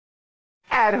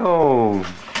at home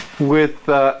with,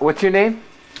 what's your name?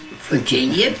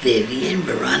 Virginia Vivian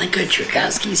Veronica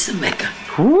Tchaikovsky Scimeca.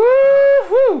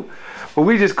 Woo-hoo! Well,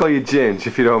 we just call you Ginge,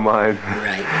 if you don't mind.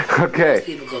 Right. Okay. Most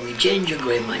people call me Ginge or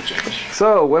Grandma Ginge.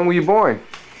 So, when were you born?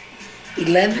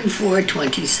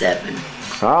 11/4/27.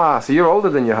 Ah, so you're older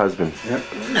than your husband. Yep.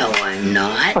 No, I'm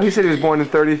not. Oh, he said he was born in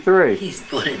 33. He's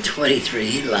born in 23.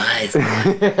 He lies.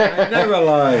 I never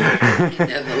lie. He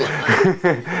never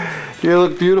lies. You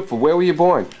look beautiful. Where were you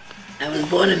born? I was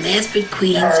born in Maspeth,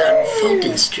 Queens on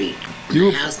Fulton Street.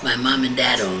 The house my mom and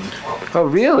dad owned. Oh,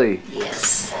 really?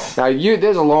 Yes. Now,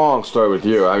 there's a long story with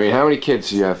you. I mean, how many kids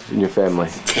do you have in your family?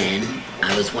 10.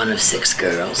 I was one of 6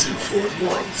 girls and 4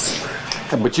 boys.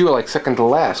 But you were like second to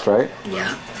last, right?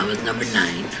 Yeah, I was number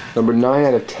 9. Number 9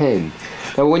 out of 10.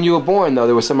 Now, when you were born, though,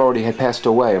 there was some already had passed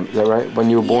away. Is that right? When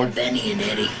you were born? Yeah, Benny and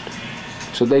Eddie.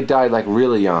 So they died like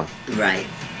really young. Right.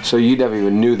 So you never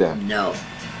even knew them. No.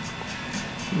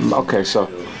 Okay, so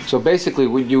basically,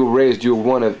 when you were raised, you were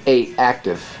one of 8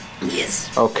 active. Yes.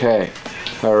 Okay.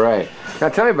 All right. Now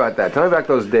tell me about that. Tell me about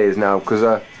those days now, because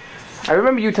I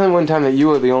remember you telling me one time that you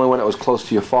were the only one that was close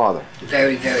to your father.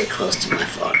 Very, very close to my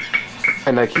father.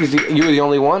 And like you were the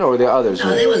only one, or were there others? No,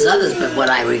 there was others, but what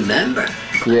I remember.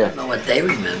 Yeah. I don't know what they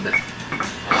remember.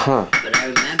 Huh. But I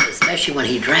remember, especially when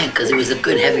he drank, because he was a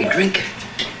good heavy drinker.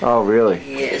 Oh, really?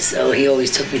 Yeah, so he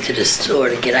always took me to the store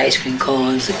to get ice cream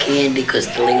cones or candy, because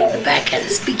the lady in the back had a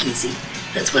speakeasy.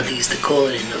 That's what they used to call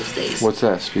it in those days. What's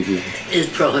that, speakeasy? It was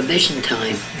prohibition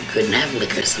time. You couldn't have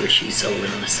liquor, so she sold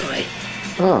it on the side.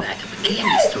 Oh. Back of a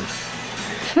candy store.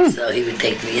 So he would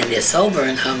take me in there sober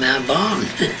and come out bombed.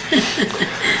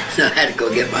 So I had to go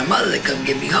get my mother to come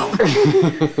get me home.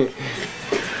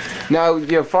 Now,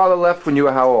 your father left when you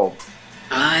were how old?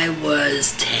 I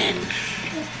was 10.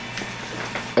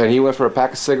 And he went for a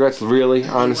pack of cigarettes, really,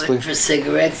 honestly? He went for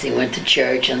cigarettes, he went to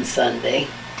church on Sunday,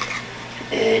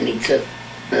 and he took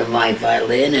my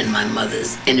violin and my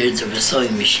mother's innards of a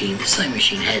sewing machine. The sewing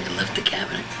machine had left the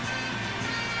cabinet.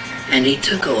 And he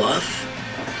took off,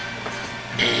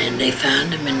 and they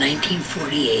found him in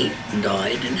 1948,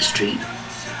 died in the street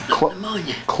of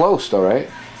pneumonia. Close, though, right?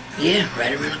 Yeah,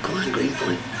 right around the corner,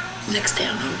 Greenpoint, next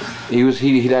town over.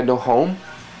 He had no home?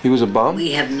 He was a bum?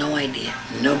 We have no idea.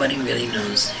 Nobody really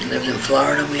knows. He lived in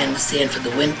Florida, we understand, for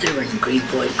the winter, and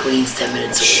Greenpoint, Queens, 10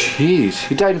 minutes away. Jeez,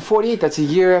 he died in 48. That's a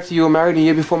year after you were married, a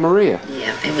year before Maria.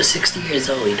 Yeah, he was 60 years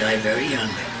old. He died very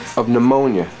young. Of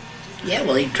pneumonia. Yeah,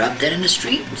 well, he dropped dead in the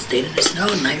street and stayed in the snow.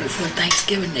 The night before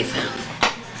Thanksgiving, they found him.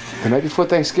 The night before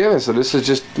Thanksgiving, so this is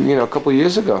just, a couple of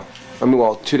years ago. I mean,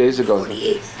 well, 2 days ago.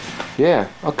 48. Yeah,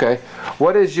 okay.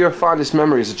 What is your fondest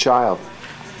memory as a child?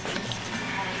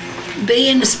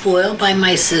 Being spoiled by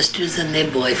my sisters and their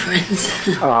boyfriends.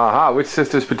 Aha, which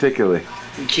sisters particularly?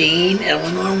 Jean,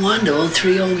 Eleanor, and Wanda, all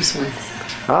 3 oldest ones.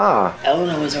 Ah.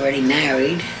 Eleanor was already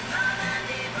married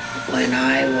when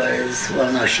I was,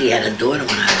 well, no, she had a daughter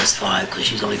when I was 5, because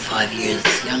she's only 5 years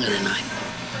younger than I.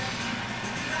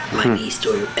 My niece,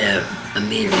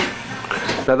 Amelia.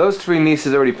 Now those 3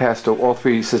 nieces already passed, all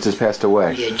 3 sisters passed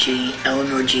away. Yeah,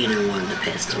 Eleanor, Jean, and Wanda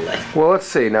passed away. Well, let's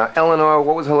see. Now, Eleanor,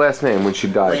 what was her last name when she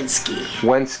died? Wensky.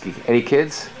 Wensky. Any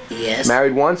kids? Yes.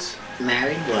 Married once?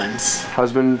 Married once.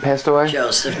 Husband passed away?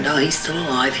 Joseph. No, he's still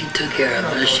alive. He took care of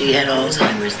her. She had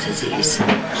Alzheimer's disease.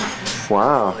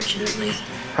 Wow. Unfortunately.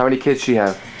 How many kids she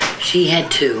have? She had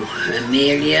 2.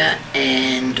 Amelia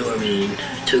and Doreen.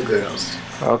 2 girls.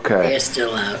 Okay. They're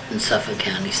still out in Suffolk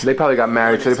County. They probably got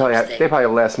married, so they probably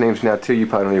have last names now too. You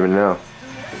probably don't even know.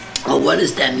 Oh, what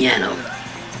is Damiano?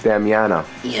 Damiano.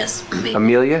 Yes.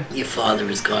 Amelia? Your father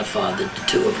is godfather to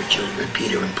 2 of her children,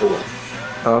 Peter and Paul.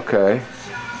 Okay.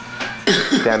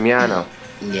 Damiano.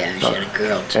 Yeah, she had a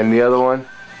girl too. And the other one?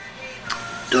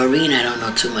 Doreen, I don't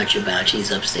know too much about.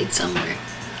 She's upstate somewhere.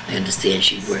 I understand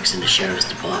she works in the sheriff's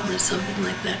department or something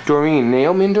like that. Doreen.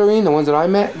 Naomi and Doreen, the ones that I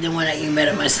met? The one that you met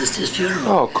at my sister's funeral.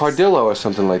 Oh, Cardillo or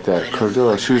something like that.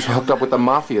 Cardillo. She was hooked up with the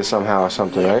mafia somehow or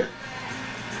something, right?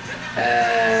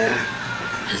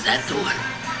 Is that the one?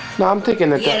 No, I'm thinking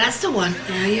that. Yeah, that's the one.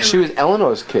 Yeah, you're she was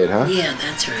Eleanor's kid, huh? Yeah,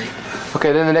 that's right.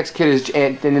 Okay, then the next kid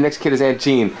is Aunt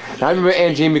Jean. Now, I remember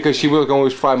Aunt Jean because she would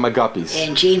always fry my guppies.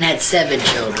 And Jean had 7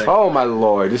 children. Oh my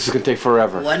lord, this is gonna take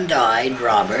forever. 1 died,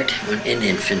 Robert, in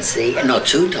infancy. No,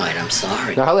 2 died. I'm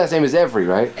sorry. Now her last name is Every,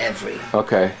 right? Every.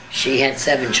 Okay. She had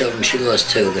 7 children. She lost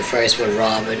 2. The first was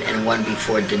Robert, and 1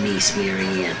 before Denise,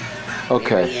 Mary Ann.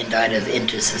 Okay. Mary Ann died of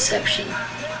interception.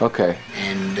 Okay.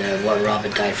 And what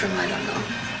Robert died from, I don't know.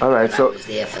 All right. But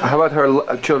So, how about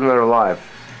her children that are alive?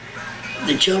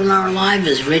 The children are alive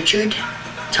is Richard,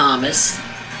 Thomas,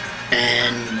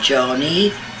 and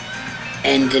Joni,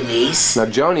 and Denise. Now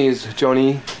Joni is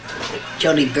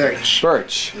Joni Birch.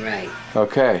 Birch. Right.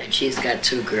 Okay. And she's got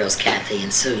 2 girls, Kathy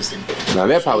and Susan. Now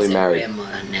they're probably She's married. A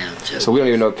grandma now too. So we don't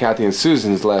even know Kathy and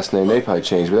Susan's last name. They probably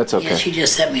changed, but that's okay. Yeah, she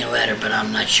just sent me a letter, but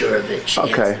I'm not sure of it. She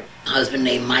Okay. has a husband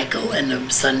named Michael and a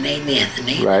son named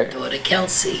Anthony, Right. and a daughter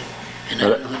Kelsey. And I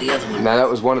don't know who the other one Now was. that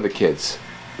was one of the kids.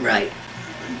 Right.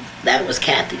 That was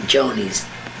Kathy, Joni's,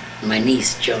 my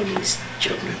niece Joni's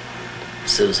children,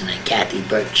 Susan and Kathy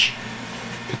Birch.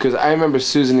 Because I remember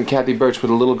Susan and Kathy Birch were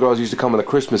the little girls who used to come with the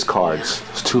Christmas cards.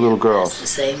 Yeah. Those 2 little That's girls. the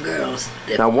same girls.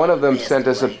 Now one of them Passed sent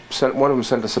us away. one of them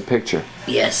sent us a picture.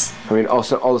 Yes. I mean,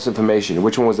 also all this information.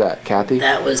 Which one was that? Kathy?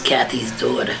 That was Kathy's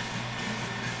daughter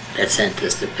that sent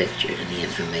us the picture and the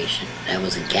information. That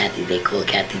wasn't Kathy. They call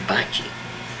Kathy Bocci.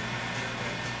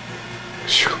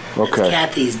 Okay. It's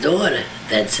Kathy's daughter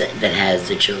that has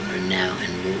the children now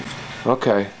and moved.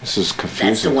 Okay. This is That's the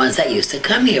confusing. ones that used to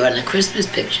come here on the Christmas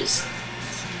pictures.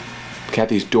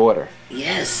 Kathy's daughter.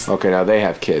 Yes. Okay, now they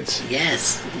have kids.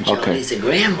 Yes. Okay. Joni's a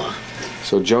grandma.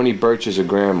 So Joni Birch is a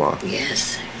grandma.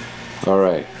 Yes. All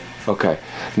right. Okay.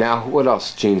 Now what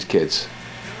else? Gene's kids.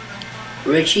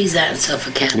 Richie's out in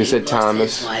Suffolk County. You said He lost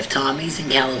Thomas. His wife. Tommy's in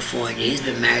California. He's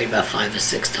been married about 5 or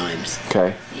 6 times.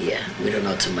 Okay. Yeah, we don't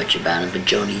know too much about him, but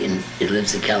Joni he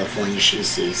lives in California. She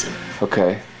sees him.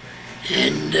 Okay.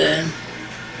 And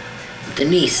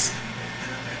Denise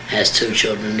has 2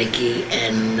 children, Nikki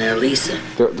and Lisa.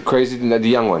 The crazy, the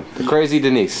young one. The crazy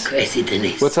Denise. Crazy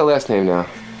Denise. What's her last name now?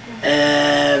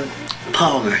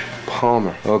 Palmer.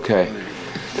 Palmer. Okay.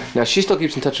 Now she still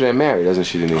keeps in touch with Aunt Mary, doesn't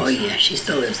she, Denise? Oh yeah, she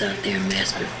still lives out there in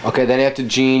Masport. Okay. Then after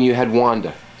Gene, you had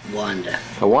Wanda. Wanda.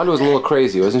 Now, Wanda was a little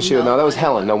crazy, wasn't she? No, that was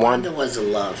Helen. No, Wanda. Wanda was a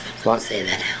love. What? Don't say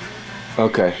that, Helen.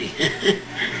 Okay.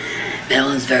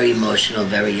 Helen's very emotional,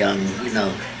 very young, you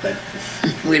know, but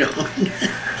we don't.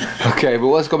 Okay, but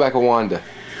let's go back to Wanda.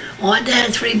 Wanda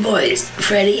had 3 boys,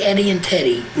 Freddie, Eddie, and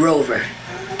Teddy, Rover.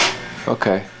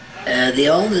 Okay. The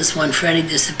oldest one, Freddie,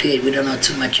 disappeared. We don't know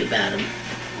too much about him.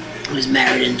 He was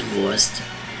married and divorced.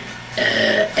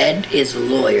 Ed is a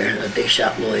lawyer, a big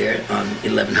shot lawyer on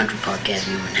 1100 Park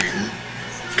Avenue, Manhattan.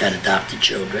 He's got adopted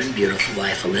children, beautiful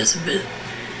wife Elizabeth.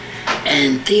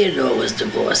 And Theodore was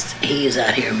divorced. He is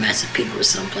out here in Massapequa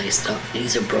someplace.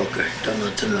 He's a broker. Don't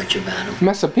know too much about him.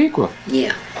 Massapequa.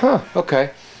 Yeah. Huh.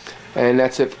 Okay. And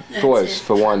that's it for That's boys, it.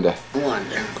 for Wanda.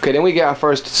 Wanda. Okay, then we get our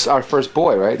first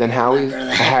boy, right? Then Howie, My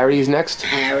brother Harry's next.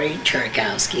 Harry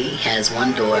Cherkowski has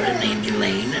 1 daughter named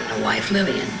Elaine and a wife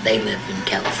Lillian. They live in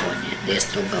California. They're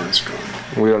still going strong.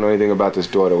 We don't know anything about this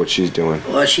daughter, what she's doing.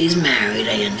 Well, she's married,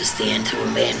 I understand, to a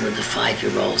man with a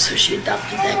 5-year-old, so she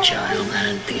adopted that child. I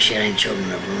don't think she had any children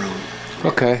of her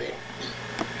own. Okay.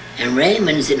 And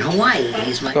Raymond's in Hawaii.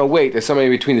 He's my... Oh wait, there's somebody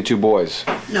in between the 2 boys.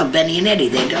 No, Benny and Eddie,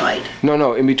 they died.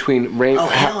 No, in between Raymond. Oh,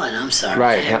 Helen, I'm sorry.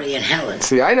 Right. Harry and Helen.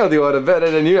 See, I know the order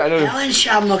better than you. I know. Helen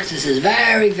Shalmuxis is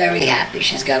very, very happy.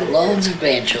 She's got loads of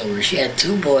grandchildren. She had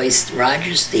 2 boys,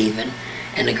 Roger Stephen,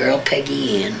 and a girl,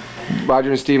 Peggy Ann. Roger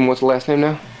and Stephen, what's the last name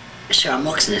now?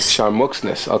 Shalmuxis.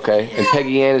 Sharmuxness, okay. And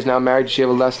Peggy Ann is now married. Does she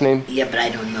have a last name? Yeah, but I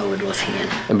don't know it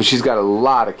offhand. But she's got a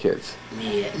lot of kids.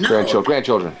 Yeah. No,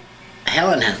 Grandchildren.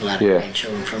 Helen has a lot of Yeah.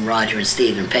 grandchildren from Roger and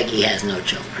Stephen. Peggy has no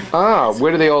children. Ah,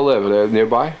 where do they all live? Are they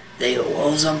nearby? They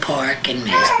Ozone Park and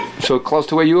Masport. So close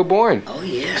to where you were born. Oh,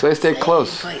 yeah. So they stay Same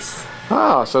close. place.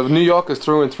 Ah, so New York is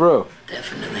through and through.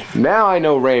 Definitely. Now I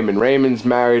know Raymond. Raymond's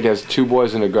married, has 2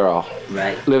 boys and a girl,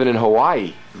 Right, living in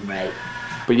Hawaii. right.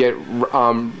 But yet,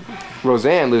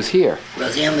 Roseanne lives here.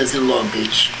 Roseanne lives in Long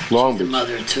Beach. Long She's the Beach.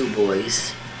 mother of 2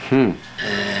 boys. Hmm.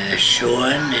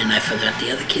 Sean, and I forgot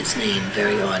the other kid's name.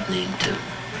 Very odd name, too.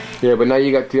 Yeah, but now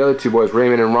you got the other 2 boys,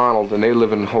 Raymond and Ronald, and they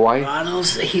live in Hawaii.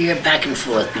 Ronald's here back and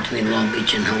forth between Long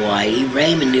Beach and Hawaii.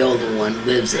 Raymond, the older one,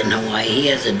 lives in Hawaii. He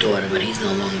has a daughter, but he's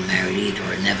no longer married either,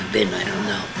 or never been, I don't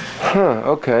know.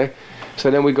 Huh, okay. So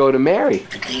then we go to Mary.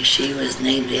 I think she was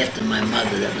named after my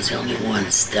mother. That was the only one,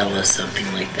 Stella, something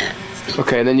like that.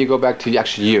 Okay, and then you go back to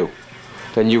actually you.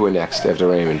 Then you were next after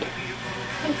Raymond.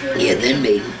 Yeah, then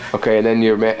me. Okay, and then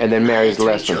and then Mary's the I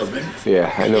had last 3 one. children.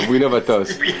 Yeah, I know. We know about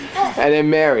those. And then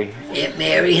Mary. Aunt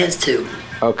Mary has 2.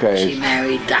 She Okay.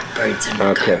 married Doc Burtson, a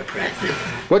Okay. chiropractor.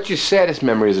 What's your saddest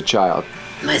memory as a child?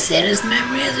 My saddest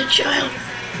memory as a child?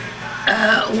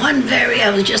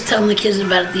 I was just telling the kids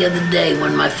about it the other day.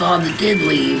 When my father did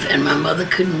leave and my mother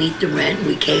couldn't meet the rent,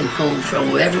 we came home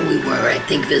from wherever we were, I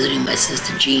think visiting my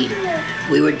sister Jean.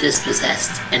 We were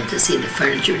dispossessed, and to see the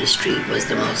furniture in the street was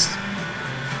the most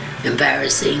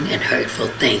embarrassing and hurtful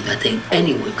thing I think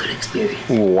anyone could experience.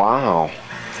 Wow.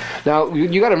 Now,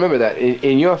 you got to remember that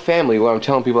in your family, what I'm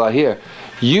telling people out here,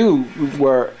 you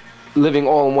were living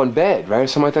all in one bed, right?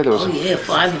 Something like that? There was Oh yeah,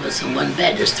 5 of us in one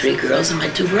bed. There's 3 girls and my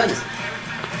 2 brothers.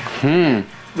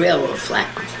 Railroad flat.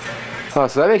 Oh,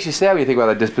 so that makes you sad when you think about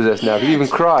that dispossessed now. You even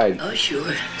cried. Oh,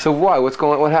 sure. So why?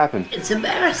 What happened? It's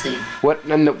embarrassing. What? I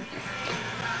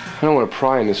don't want to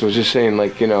pry on this. I was just saying,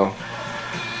 like, you know,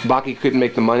 Baki couldn't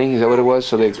make the money. Is that what it was?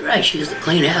 So they. That's right. She used to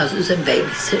clean houses and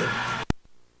babysit.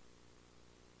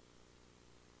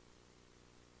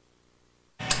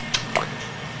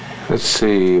 Let's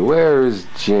see. Where is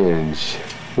Ginge?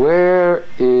 Where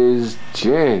is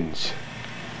Ginge?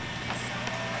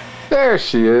 There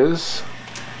she is.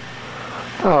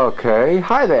 Okay.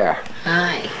 Hi there.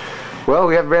 Hi. Well,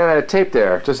 we have ran out of tape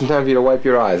there, just in time for you to wipe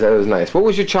your eyes. That was nice. What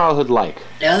was your childhood like?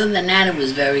 Other than that, it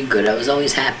was very good. I was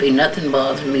always happy. Nothing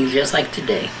bothered me, just like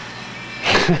today.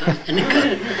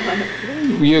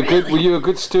 Were you a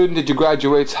good student? Did you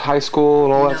graduate high school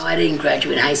and all that? No, I didn't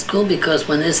graduate high school because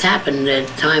when this happened, at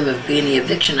the time of being the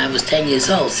eviction, I was 10 years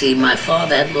old. See, my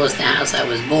father had lost the house I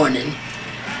was born in.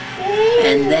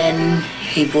 And then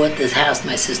he bought this house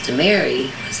my sister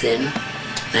Mary was in.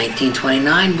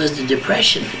 1929 was the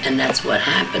Depression, and that's what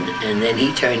happened. And then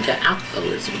he turned to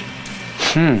alcoholism.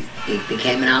 He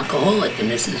became an alcoholic, and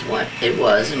this is what it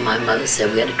was. And my mother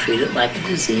said we had to treat it like a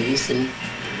disease, and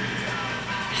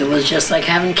it was just like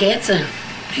having cancer.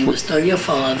 He was still your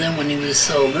father. When he was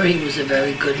sober, he was a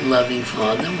very good and loving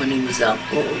father. When he was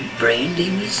brained,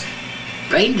 he was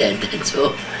brain dead, that's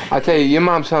all. I tell you, your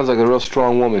mom sounds like a real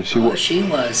strong woman. She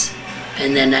was.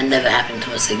 And then that never happened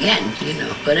to us again, you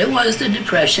know. But it was the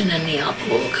Depression and the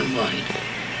alcohol combined.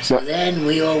 So then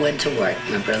we all went to work.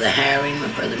 My brother Harry, my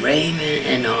brother Raymond,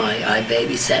 and I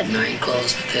babysat and ironed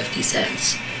clothes for 50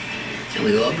 cents. And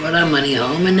we all brought our money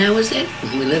home, and that was it.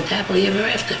 We lived happily ever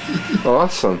after.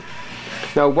 Awesome.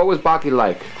 Now, what was Baki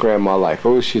like, Grandma like?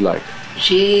 What was she like?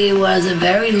 She was a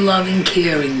very loving,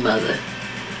 caring mother.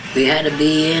 We had to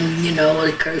be in, you know,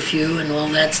 a curfew and all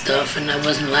that stuff, and I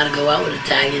wasn't allowed to go out with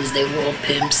Italians. They were all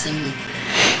pimps, and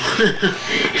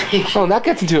oh, that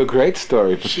gets into a great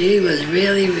story. She was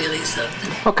really, really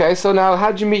something. Okay, so now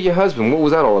how'd you meet your husband? What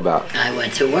was that all about? I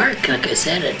went to work, like I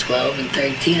said, at 12 and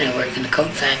 13. I worked in the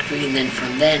coat factory, and then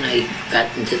from then I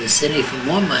got into the city for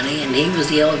more money, and he was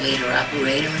the elevator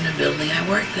operator in the building I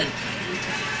worked in.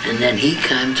 And then he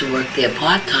came to work there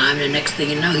part-time. The next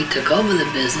thing you know, he took over the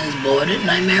business, bought it,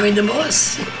 and I married the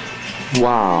boss.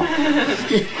 Wow.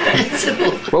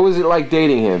 Simple. What was it like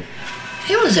dating him?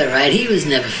 It was all right. He was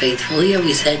never faithful. He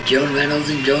always had Joan Reynolds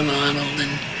and Joan Arnold,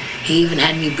 and he even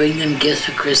had me bring them gifts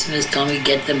for Christmas, told me to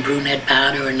get them brunette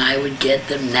powder, and I would get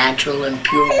them natural and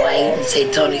pure white, and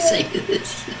say, Tony, say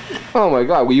this. Oh, my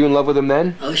God. Were you in love with him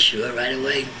then? Oh, sure, right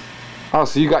away. Oh,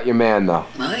 so you got your man, though.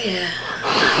 Oh, yeah.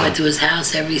 I went to his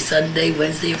house every Sunday,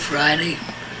 Wednesday, and Friday,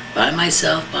 by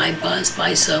myself, by bus,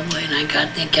 by subway, and I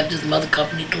got there and kept his mother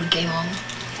company till he came home.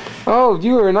 Oh,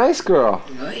 you were a nice girl.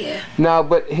 Oh, yeah. Now,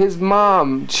 but his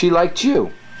mom, she liked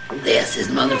you. Yes, his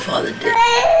mother and father did.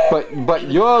 But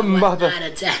your mother... Not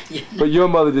Italian. But your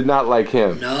mother did not like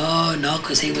him. No,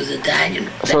 because he was Italian.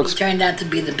 So then he turned out to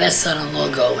be the best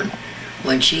son-in-law going.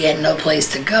 When she had no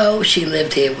place to go, she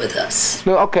lived here with us.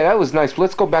 No, okay, that was nice.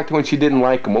 Let's go back to when she didn't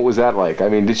like him. What was that like? I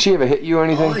mean, did she ever hit you or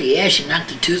anything? Oh, yeah, she knocked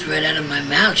the tooth right out of my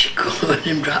mouth. She called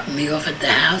him, dropping me off at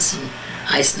the house, and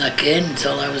I snuck in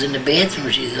until I was in the bathroom.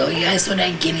 She said, oh, yeah, I saw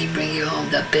that guinea bring you home,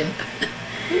 the pimp.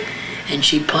 And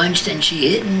she punched and she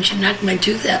hit and she knocked my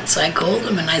tooth out. So I called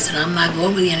him and I said, I'm not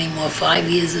going with you anymore. 5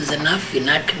 years is enough. You're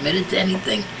not committed to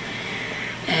anything.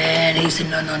 And he said,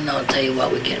 no, I'll tell you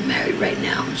what, we're getting married right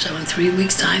now. And so in 3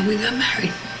 weeks' time, we got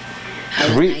married.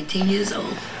 I was 19 years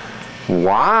old.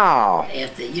 Wow.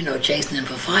 After, you know, chasing him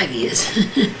for 5 years.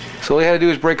 So all you had to do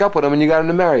was break up with him and you got him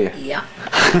to marry you. Yeah.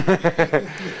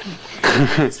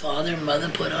 His father and mother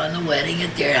put on the wedding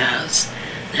at their house.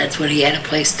 That's when he had to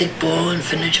play stickball and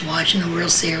finish watching the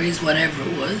World Series, whatever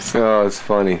it was. Oh, it's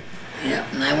funny. Yeah,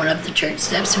 and I went up the church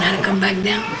steps and had to come back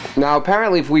down. Now,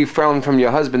 apparently we found from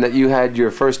your husband that you had your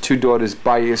first 2 daughters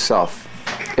by yourself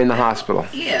in the hospital.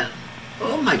 Yeah,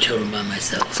 all my children by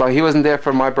myself. So he wasn't there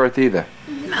for my birth either?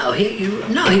 No, he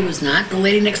was not. The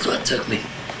lady next door took me,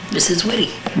 Mrs.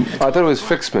 Whitty. I thought it was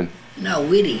Fixman. No,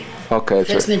 Whitty. Okay.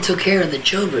 Fixman took care of the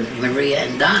children, Maria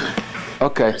and Donna.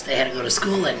 Okay. Because they had to go to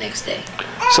school that next day.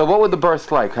 So what was the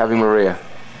birth like, having Maria?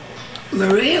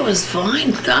 Maria was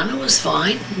fine. Donna was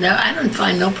fine. No, I didn't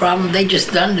find no problem. They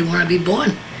just didn't want to be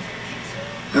born.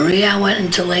 Maria went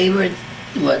into labor at,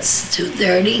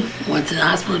 2:30. Went to the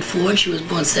hospital at 4. She was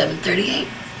born 7:38.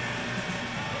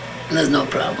 There's no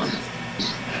problem.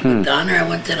 With Donna, I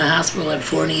went to the hospital at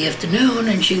 4 in the afternoon,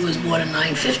 and she was born at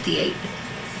 9:58.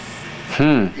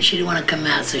 And she didn't want to come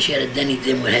out, so she had a Denny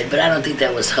Dimwit head, but I don't think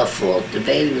that was her fault. The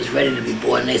baby was ready to be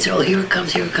born. They said, oh, here it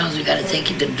comes, we got to take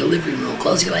you to the delivery room.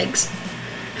 Close your legs.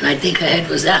 And I think her head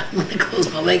was out when I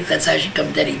closed my legs. That's how she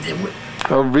come dead. He did with.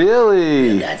 Oh,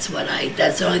 really? And that's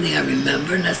the only thing I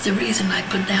remember, and that's the reason I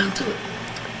put down to it.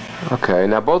 Okay,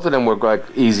 now both of them were like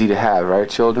easy to have, right,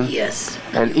 children? Yes.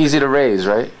 And easy to raise,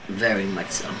 right? Very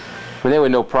much so. When they were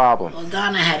no problem. Well,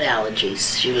 Donna had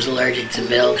allergies. She was allergic to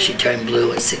milk. She turned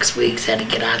blue at 6 weeks, had to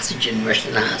get oxygen, rushed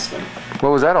in the hospital.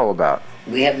 What was that all about?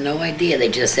 We have no idea. They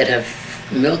just said her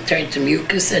milk turned to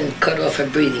mucus and cut off her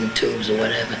breathing tubes or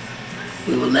whatever.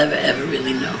 We will never, ever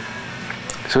really know.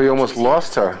 So you almost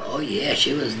lost her. Oh, yeah,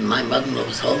 she was, my mother-in-law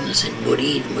was holding her and said,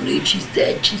 Murid, she's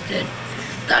dead, she's dead.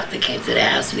 Doctor came to the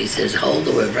house and he says, hold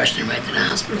her, we're rushing her right to the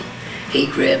hospital. He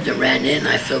grabbed her, ran in,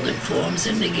 I filled in forms,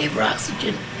 and they gave her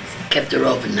oxygen. Kept her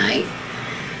overnight.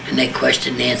 And they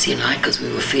questioned Nancy and I because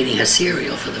we were feeding her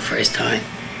cereal for the first time.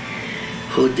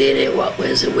 Who did it? What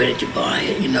was it? Where did you buy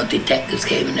it? You know, detectives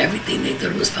came and everything. They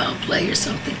thought it was foul play or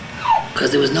something.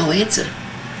 Because there was no answer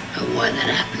of why that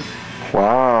happened.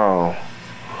 Wow.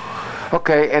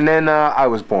 Okay, and then I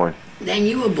was born. Then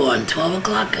you were born, 12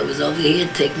 o'clock. I was over here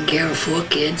taking care of 4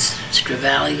 kids.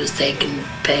 Stravali was taking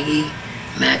Peggy.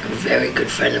 Mac, a very good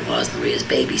friend of ours, Maria's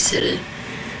babysitter,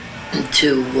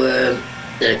 to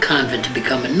the convent to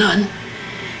become a nun.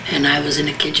 And I was in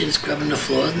the kitchen scrubbing the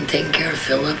floors and taking care of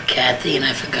Philip, Kathy, and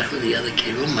I forgot who the other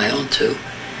kid was, my own 2,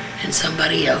 and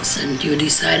somebody else. And you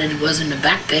decided it wasn't the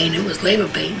back pain, it was labor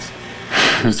pains.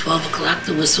 It was 12 o'clock,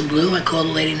 the whistle blew. I called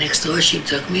the lady next door, she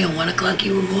took me. At 1 o'clock,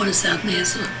 you were born in South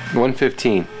Nassau.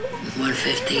 1:15.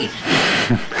 1:15.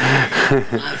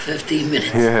 About 15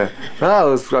 minutes. Yeah.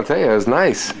 Oh, I'll tell you, it was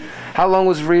nice. How long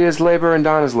was Ria's labor and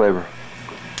Donna's labor?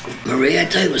 Maria, I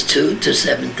tell you, was 2 to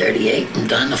 7:38, and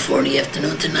Donna 4 in the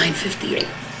afternoon to 9:58.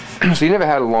 So you never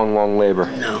had a long labor?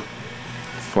 No.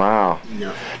 Wow.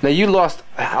 No. Now you lost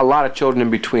a lot of children in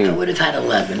I between. would have had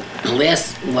 11. The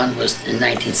last one was in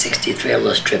 1963. I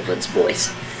lost triplets, boys.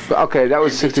 Okay, that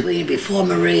was 60. Before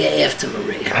Maria, after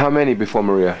Maria. How many before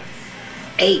Maria?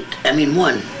 8. I mean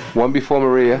 1. 1 before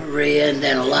Maria? Maria, and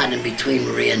then a lot in between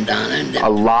Maria and Donna. And then A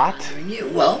lot? you.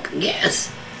 Well,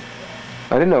 yes.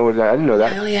 I didn't know that. I didn't know I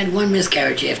that. only had 1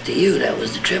 miscarriage after you. That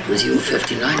was the triplets. You were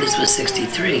 59. This was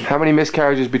 63. How many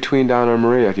miscarriages between Donna and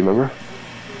Maria? Do you remember?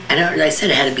 I said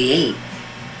it had to be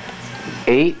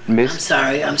 8. 8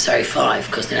 I'm sorry, 5,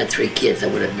 because they had 3 kids.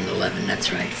 That would have been 11.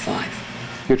 That's right,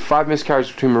 5. You had 5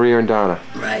 miscarriages between Maria and Donna.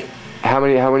 Right. How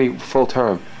many full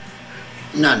term?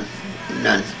 None.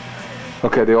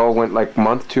 Okay, they all went like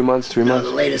month, 2 months, 3 No, months?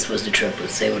 the latest was the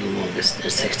triplets. They were the longest. They're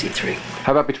 63.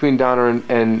 How about between Donna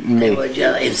and me? They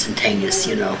were instantaneous,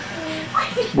 you know.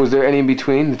 Was there any in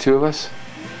between the 2 of us?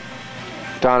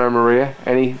 Donna and Maria?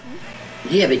 Any?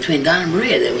 Yeah, between Donna and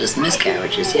Maria, there was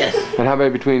miscarriages, yes. And how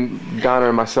about between Donna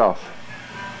and myself?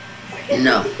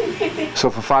 No.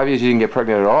 So for 5 years you didn't get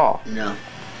pregnant at all? No.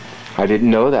 I didn't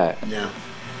know that. No.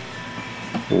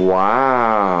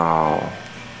 Wow.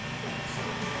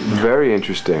 No. Very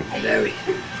interesting. Very.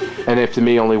 And after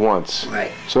me, only once.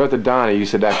 Right. So after Donna, you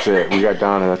said, that's it. We got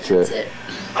Donna, that's it. That's it.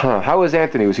 Huh. How was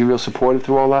Anthony? Was he real supportive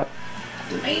through all that?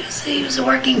 He was a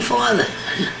working father.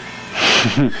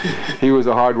 He was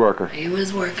a hard worker. He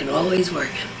was working, always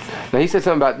working. Now he said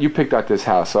something about you picked out this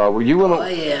house. So were you willing? Oh,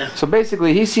 yeah. So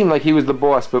basically, he seemed like he was the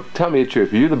boss. But tell me the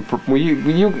truth. Were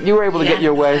you were able to get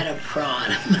your way? I had to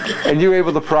prod him. And you were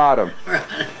able to prod him.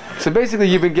 So basically,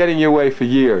 you've been getting your way for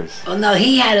years. Well, no,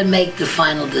 he had to make the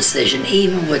final decision,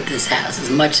 even with this house. As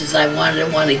much as I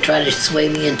wanted one, he tried to sway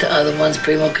me into other ones,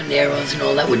 Primo Caneros and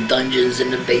all that, with dungeons in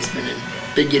the basement and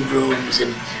billiard rooms,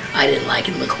 and I didn't like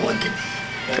it. Look haunted.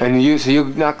 And so you're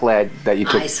not glad that you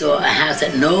took. I saw a house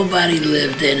that nobody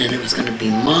lived in, and it was going to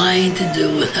be mine to do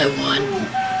what I want.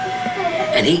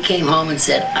 And he came home and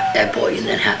said, I bought you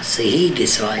that house. See, he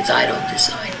decides, I don't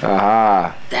decide.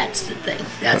 Aha. That's the thing.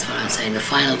 That's what I'm saying. The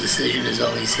final decision is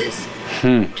always his.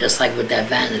 Just like with that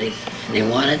vanity. And they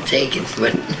want to take it,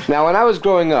 but... Now, when I was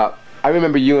growing up, I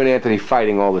remember you and Anthony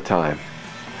fighting all the time.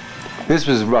 This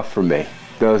was rough for me,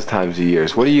 those times of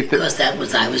years. What do you think?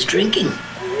 Because I was drinking.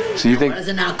 So you think... What does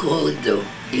an alcoholic do?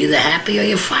 You're either happy or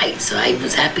you fight. So I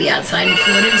was happy outside and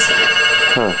fought inside.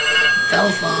 Huh.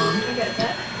 Telephone. I get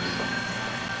that.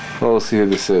 Well, we'll see who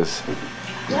this is.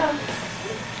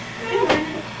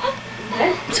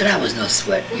 So that was no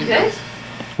sweat, you know.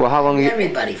 Well, how long...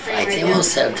 Everybody fights. They all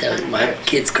said, my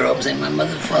kids grow up and say, my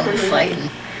mother and father fight,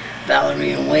 and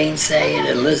Valerie and Wayne say it,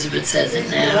 and Elizabeth says it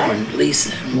now, and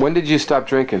Lisa. When did you stop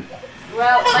drinking?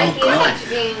 Well, my God.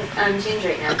 feelings are being changed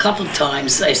right now. A couple of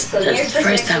times. The here's the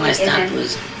first time I thing, stopped and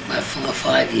was about 4 or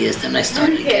 5 years. Then I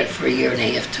started again for a year and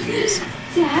a half, 2 years.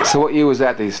 So what year was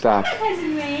that you stopped?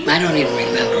 I don't even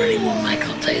remember anymore, Mike.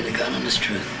 I'll tell you the God honest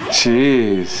truth.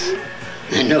 Jeez.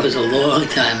 I know it was a long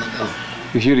time ago.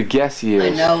 If you'd have guessed years. I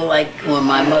know, like, when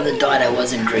my mother died, I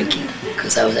wasn't drinking.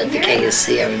 Because I was at the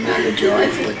KSC, I remember July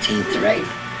 14th, right?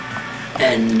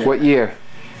 And What year?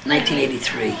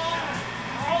 1983.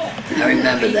 I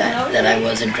remember that I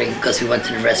wasn't drinking because we went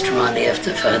to the restaurant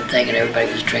after for her thing and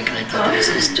everybody was drinking. I thought they were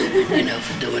so stupid,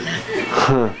 for doing that.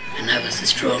 And I was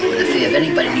strong with it. If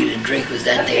anybody needed a drink, it was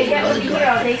that day your mother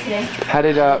died. How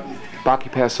did Baki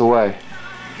pass away?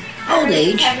 Old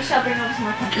age.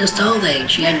 Just old age.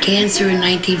 She had cancer in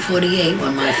 1948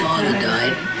 when my father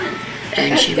died.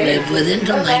 And she lived with it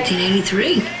until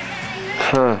 1983.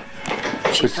 Huh.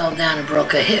 She fell down and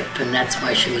broke her hip, and that's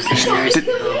why she was in the nursing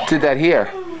home. Did that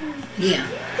here? Yeah,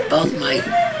 both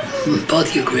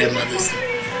your grandmothers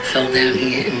fell down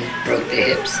here and broke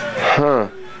their hips. Huh.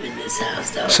 In this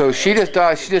house, though. So she just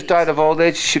died. She just died of old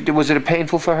age. Was it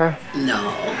painful for her? No.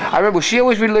 I remember. Was she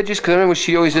always religious? Because I remember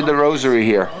she always did the rosary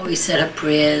here. Always said her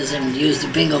prayers and used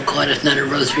the bingo card. If not a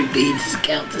rosary beads,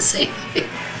 count the same.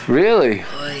 Really?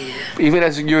 Oh yeah. Even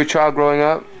as you were a child growing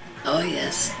up? Oh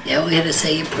yes. Yeah, we had to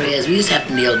say your prayers. We used to have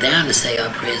to kneel down to say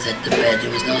our prayers at the bed. There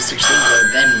was no such thing as go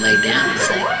to bed and lay down and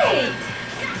say.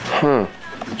 Huh.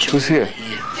 Who's here?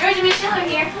 George and Michelle are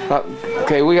here.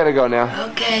 Okay, we gotta go now.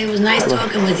 Okay, it was nice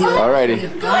talking with you.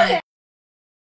 Alrighty. Bye.